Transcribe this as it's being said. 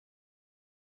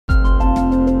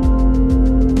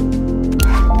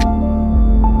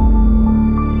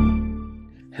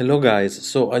Hello guys,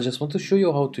 so I just want to show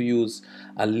you how to use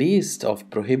a list of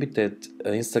prohibited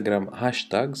Instagram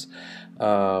hashtags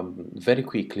very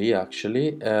quickly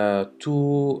actually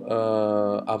to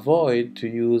avoid to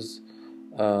use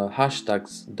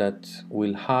hashtags that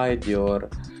will hide your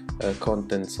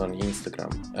contents on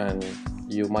Instagram and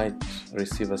you might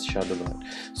receive a shadow ban.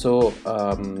 So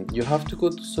you have to go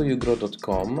to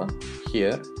soyougrow.com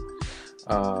here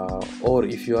or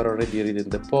if you are already reading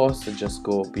the post, just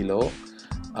go below.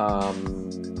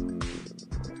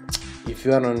 If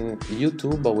you are on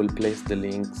YouTube, I will place the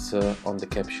links on the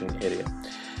caption area.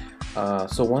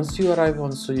 So once you arrive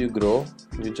on So You Grow,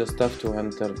 you just have to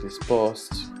enter this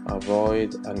post,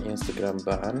 avoid an Instagram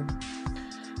ban,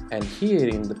 and here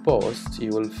in the post you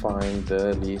will find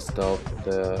the list of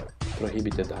the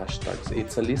prohibited hashtags.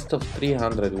 It's a list of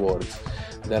 300 words.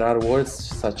 There are words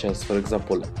such as, for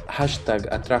example, hashtag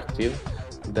attractive,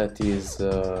 that is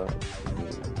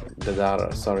that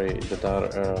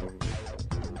are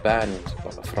banned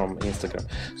from Instagram,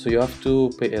 so you have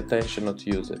to pay attention not to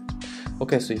use it.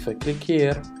 Okay, so if I click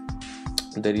here,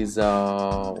 there is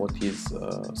what is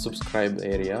subscribe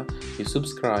area. You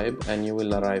subscribe and you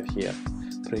will arrive here,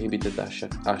 prohibited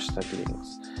hashtag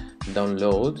links,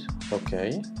 download.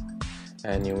 Okay,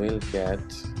 and you will get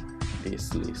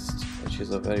this list, which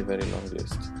is a very long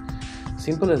list.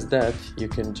 Simple as that. You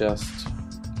can just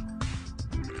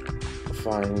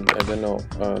find, I don't know,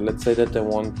 let's say that I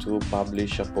want to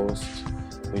publish a post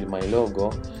with my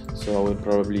logo, so I will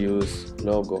probably use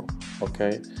logo,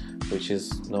 okay, which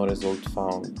is no result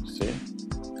found. See,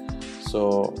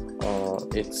 so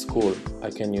it's cool, I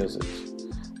can use it.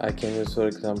 I can use, for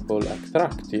example,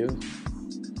 attractive,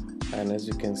 and as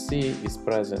you can see, it's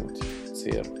present. It's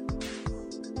here,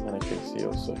 and I can see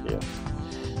also here.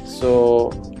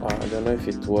 So I don't know if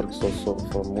it works also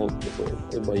for multiple,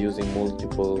 by using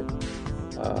multiple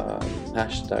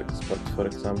hashtags, but for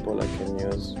example I can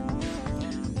use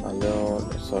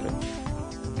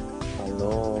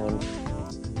alone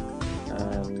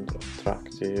and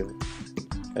attractive.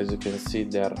 As you can see,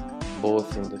 they are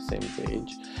both in the same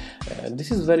page. This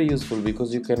is very useful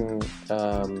because you can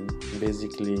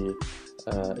basically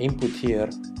input here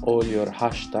all your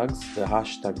hashtags, the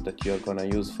hashtag that you are gonna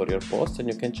use for your post, and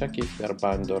you can check if they are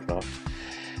banned or not.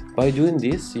 By doing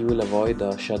this, you will avoid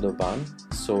a shadow ban,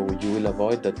 so you will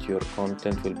avoid that your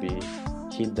content will be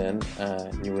hidden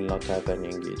and you will not have any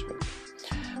engagement.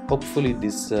 Hopefully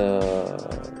this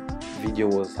video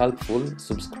was helpful.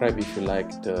 Subscribe if you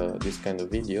liked this kind of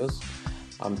videos.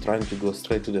 I'm trying to go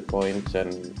straight to the point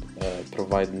and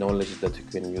provide knowledge that you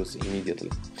can use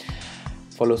immediately.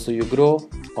 Follow So You Grow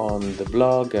on the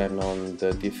blog and on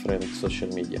the different social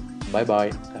media. Bye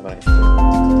bye, have a nice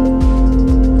day.